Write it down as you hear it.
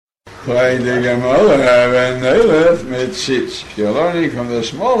Play the Gemara and Neileth Mitzitz. If you're learning from the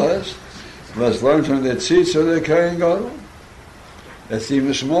smallest, let's learn from the tzitz of the Kohen Gadol. That's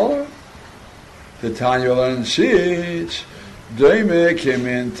even smaller. The time you learn tzitz, Doime came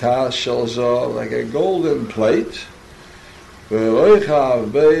in tas shalzah, like a golden plate.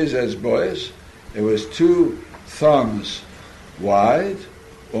 V'loichav beis as boys. It was 2 thumbs wide.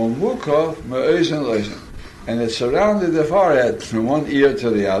 Umukov me'ozen loizen. And it surrounded the forehead from one ear to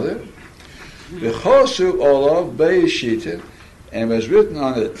the other. V'chosu olav beis shitin. And it was written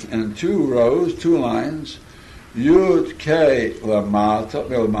on it in 2 rows, 2 lines. Yud K Lamata,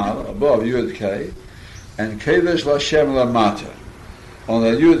 above Yud K. And Kedesh Lashem Lamata. On the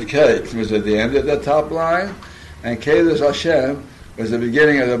Yud K was at the end of the top line, and Kedesh Lashem was the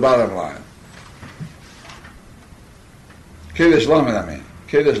beginning of the bottom line. Kedesh Lamed,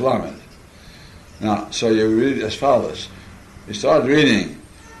 Kedesh Lamed. Now, so you read as follows. You start reading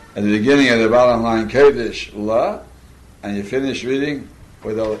at the beginning of the bottom line, Kedesh La, and you finish reading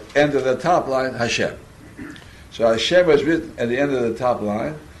with the end of the top line, Hashem. So Hashem was written at the end of the top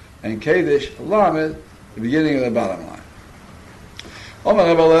line, and Kedesh Lamed, the beginning of the bottom line. I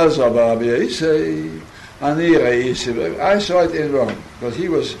saw it in Rome, because he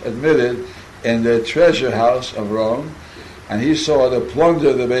was admitted in the treasure house of Rome, and he saw the plunder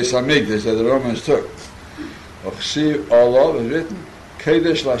of the Beis Hamikdash that the Romans took. Allah was written,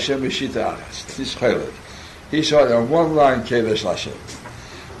 Kedesh Lashem B'shita Achas. He saw it on one line, Kedesh Lashem.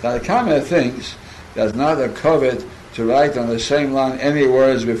 Now the comment thinks there's not a covet to write on the same line any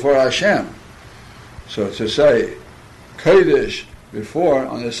words before Hashem. So to say Kodesh before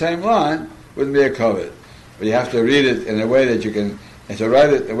on the same line wouldn't be a covet. But you have to read it in a way that you can, and to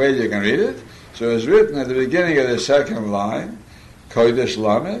write it the way you can read it. So it's written at the beginning of the second line, Kodesh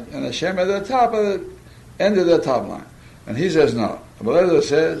Lamed, and Hashem at the top of the end of the top line. And he says no. Abelazar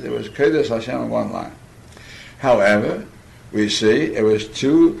says it was Kodesh Hashem on one line. However, we see it was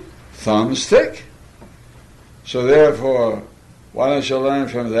 2 thumbs thick. So therefore, why don't you learn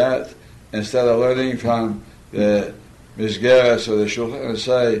from that instead of learning from the Mizgeres or the Shulchan and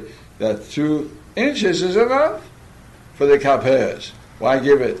say that 2 inches is enough for the kaperes? Why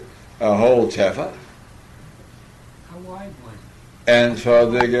give it a whole tefa? How wide was it? And for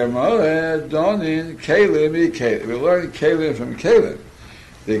the Gemara, donin kelim i kelim. We learn kelim from kelim.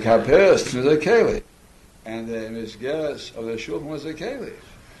 The kaperes was a kelim, and the Mizgeres of the Shulchan was a kelim.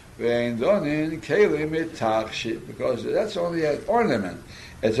 Because that's only an ornament.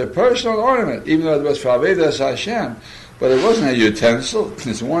 It's a personal ornament, even though it was for Avedas Hashem, but it wasn't a utensil.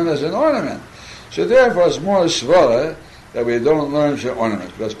 It's worn as an ornament. So therefore it's more svara that we don't learn from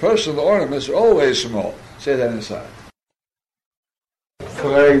ornaments, because personal ornaments are always small. Say that inside. The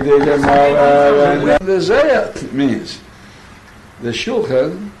zayat means the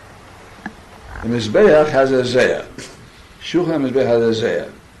shulchan, the mizbeach has a zayat. Shulchan mizbeach has a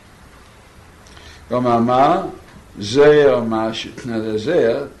zayat. Now the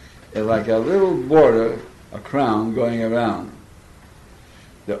zayah is like a little border, a crown going around.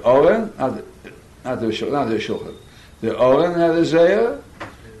 The oven, not the shulchan. The oven had a zayah,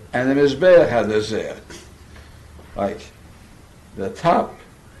 and the mizbeach had a zayah. Like the top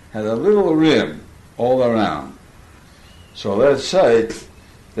had a little rim all around. So let's say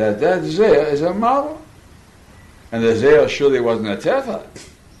that zayah is a model, and the zayah surely wasn't a tefa.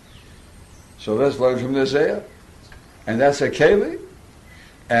 So let's learn from the Zayah. And that's a Keli.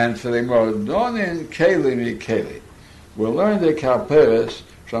 And for the Mordonin Kelim Keli. We'll learn the Kaperes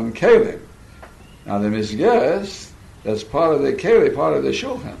from Kelim. Now the Mizgeres, that's part of the Keli, part of the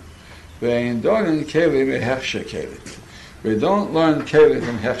Shulchan. Ve'indonin Kelim Hechshe Keli. We don't learn Keli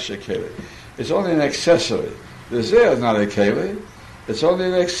from Hechshe Keli. It's only an accessory. The Zayah is not a Keli. It's only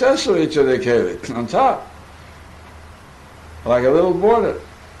an accessory to the Keli, on top. Like a little border.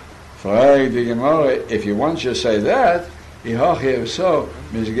 If you want to say that, the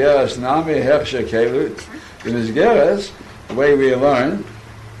Mizgeres Nami Hechshe Kelut, the Mizgeres, the way we learned,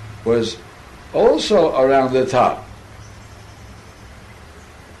 was also around the top.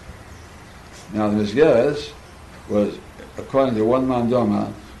 Now the Mizgeres was, according to one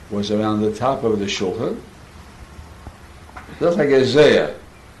mandoma, was around the top of the Shulchan. Just like a Zayah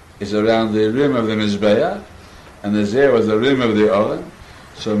is around the rim of the Mizbeach, and the Zayah was the rim of the oven.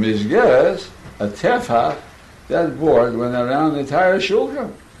 So Mizgeres, a tefach, that board went around the entire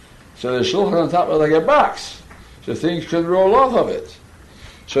shulchan. So the shulchan on top was like a box, so things could roll off of it.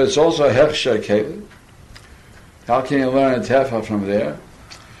 So it's also hechsher kelim. How can you learn a tefach from there?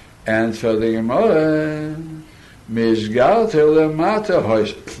 And for the Gemara, Mizgal till the mata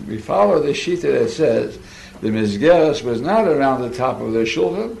hois. We follow the shita that says the Mizgeres was not around the top of the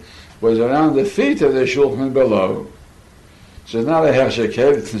shulchan, was around the feet of the shulchan below. So it's not a hersher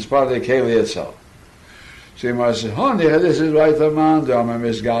keli, it's part of the keli itself. So you must say, this is right among them, and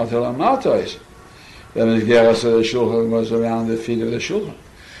misgal to the matos. The misgeras of the shulchan was around the feet of the shulchan.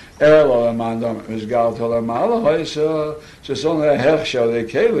 Elo among them, misgal to the malachos, so it's only a hersher of the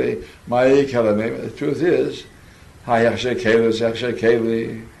keli, ma'i kalamim. The truth is, ha-hersher keli is hersher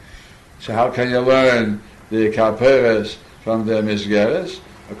keli. So how can you learn the kaperes from the misgeras?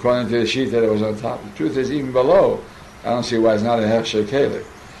 According to the sheet that it was on top. The truth is, even below, I don't see why it's not a hersher keli.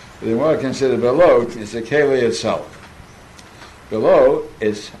 But the more I consider below, it's the keli itself. Below,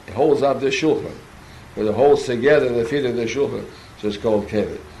 it holds up the shulchan. But it holds together the feet of the shulchan, so it's called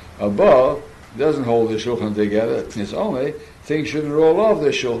keli. Above, it doesn't hold the shulchan together. It's only things shouldn't roll off the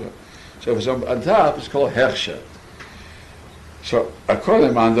shulchan. So if it's on top, it's called hersher. So according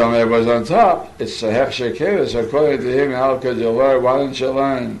to Mandam, it was on top, it's a hersher keli. So according to him, how could you learn? Why didn't you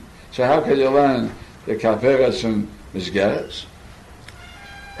learn? So how could you learn the kaperas and misgeras?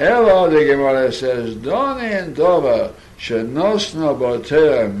 Elo, the Gemara says, Doni and Dova, shenosno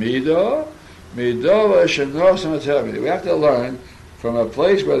botera mido, midova shenosno botera mido. We have to learn from a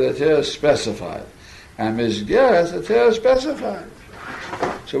place where the Torah is specified. And misgeras, the Torah is specified.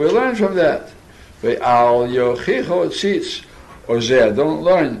 So we learn from that. Al yochicho tzitz or zeh. Don't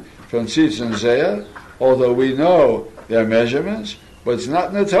learn from tzitz and zeh, although we know their measurements, but it's not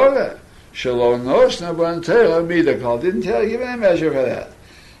in the Torah. Shalom nosna botera mido. Didn't tell you, give any measure for that.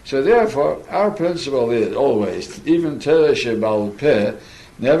 So therefore, our principle is always, even Torah Shebal Peh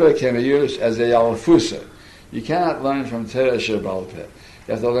never can be used as a Yalfusa. You cannot learn from Torah Shebal Peh.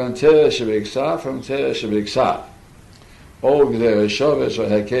 You have to learn Torah Shebiksav from Torah Shebiksav. All Gdera Shovesh or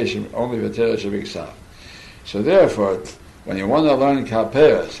Hekeshim, only for Torah Shebiksav. So therefore, when you want to learn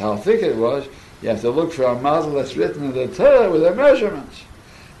Kaperas, how thick it was, you have to look for a model that's written in the Torah with the measurements.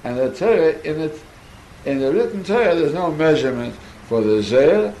 And the Torah, in the written Torah, there's no measurement for the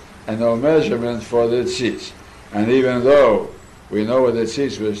Zeh, and no measurement for the Tzitz. And even though we know what the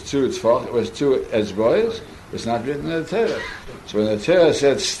Tzitz was two Etzbois, it's not written in the Torah. So when the Torah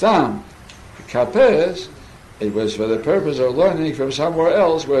said Stam, Kaperes, it was for the purpose of learning from somewhere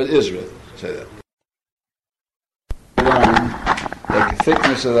else where it is written. Say that. Learn the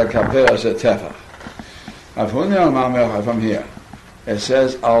thickness of the Kaperes at Tefach. From here, it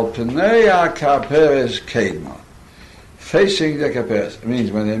says, Al Pnei HaKaperes Kedma. Facing the kaperes. It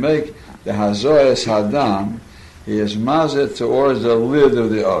means when they make the hazoras hadam, he is mazet towards the lid of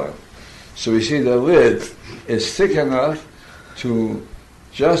the oil. So we see the lid is thick enough to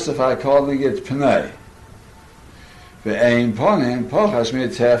justify calling it pnei. Ve'ein ponim pochas mi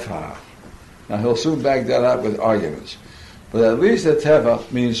tefach. Now he'll soon back that up with arguments. But at least a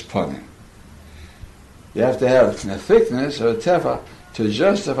tefach means ponim. You have to have the thickness of a tefach to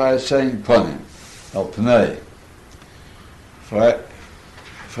justify saying ponim, or pnei. For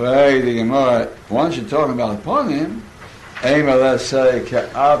the Gemara, once you're talking about ponim, let's say,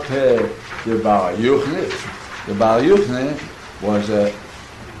 Ke'apeh the Bar Yuchne. The Bar Yuchne was a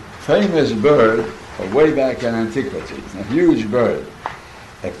famous bird of way back in antiquity, a huge bird,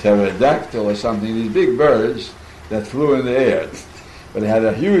 a pterodactyl or something, these big birds that flew in the air. But it had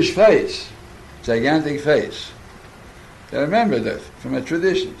a huge face, gigantic face. You remember that from the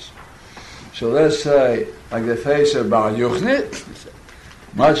traditions. So let's say, like the face of Bar Yuchne,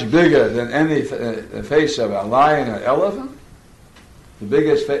 much bigger than any the face of a lion or elephant, the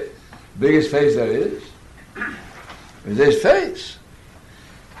biggest face there is his face.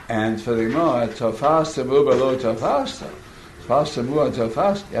 And for the Gemara, tofasta mu below tofasta, tofasta mu and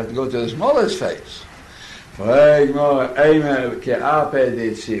tofasta, you have to go to the smallest face. For the Gemara,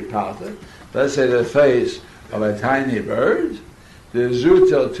 let's say the face of a tiny bird. The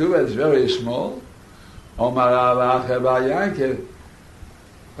zutel too is very small. Omar Rav Acha Bar Yankiv.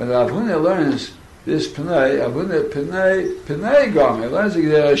 When Rav Huna learns this Pnei, Rav Huna Pnei Gom, he learns the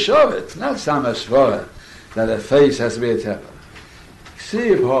Gdera Shovet, not Samasvara, that a face has to be a tepa.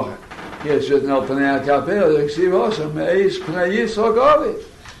 Ksiv Hocha. Yes, written El Pnei HaKapel, the Ksiv Hocha, Me'ez Pnei Yitzhak Ovid.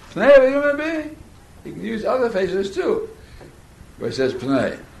 Pnei of a human being. You can use other faces too, where it says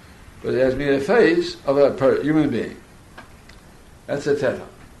Pnei. But it has to be a face of a human being. That's a tefa.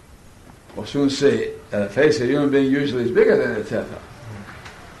 We'll soon see that a face of a human being usually is bigger than a tefa.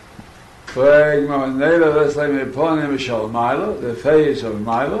 The face of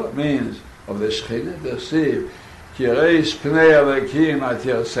Milo means of the Shekhinah, the Siv.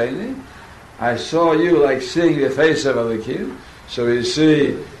 I saw you like seeing the face of Elikim. So we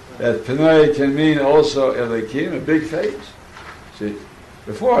see that Pnei can mean also Elikim, a big face. See,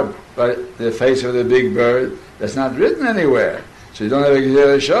 before, but the face of the big bird, that's not written anywhere. So you don't have a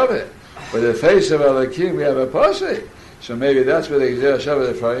Gezerah Shaveh. But the face of Elokim, we have a Pasuk. So maybe that's where the Gezerah Shaveh is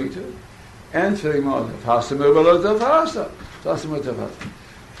referring to. And furthermore, faster move a little faster. Faster move faster.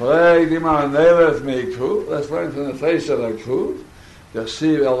 Let's learn from the face of the Kuv.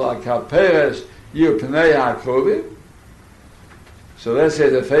 Yasiv el Kaperes Yu Pnei HaKruvim. So let's say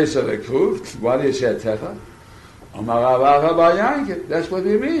the face of the Kuv. Why do you say Tefa? That's what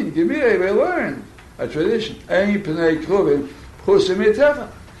we mean. Gemira, we learn a tradition. Ein Pnei Kruvim Chusim Tefa.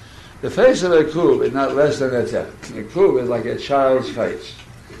 The face of a Kuv is not less than a Tefa. The Kuv is like a child's face.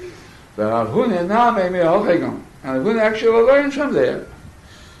 And Rav actually will learn from there.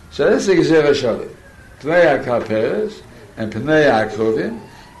 So that's the Gezerah Shaveh. Pnei HaKaperes and Pnei HaKruvim,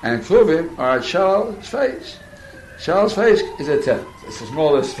 and Kruvim are a child's face. Child's face is a tefa. It's the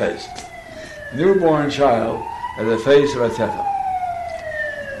smallest face. Newborn child has the face of a tefa.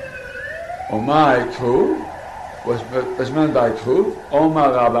 Omai Kruv was meant by Kruv.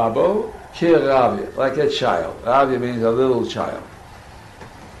 Omar Rababo Kir Ravia, like a child. Ravia means a little child.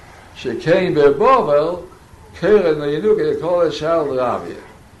 She came by Bovel, Keren the Yenuka, they call a child Ravia.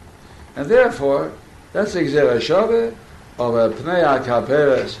 And therefore, that's the Gezerah Shaveh of a Pnei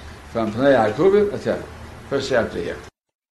HaKaperes from Pnei HaKruvim, etc. First chapter here.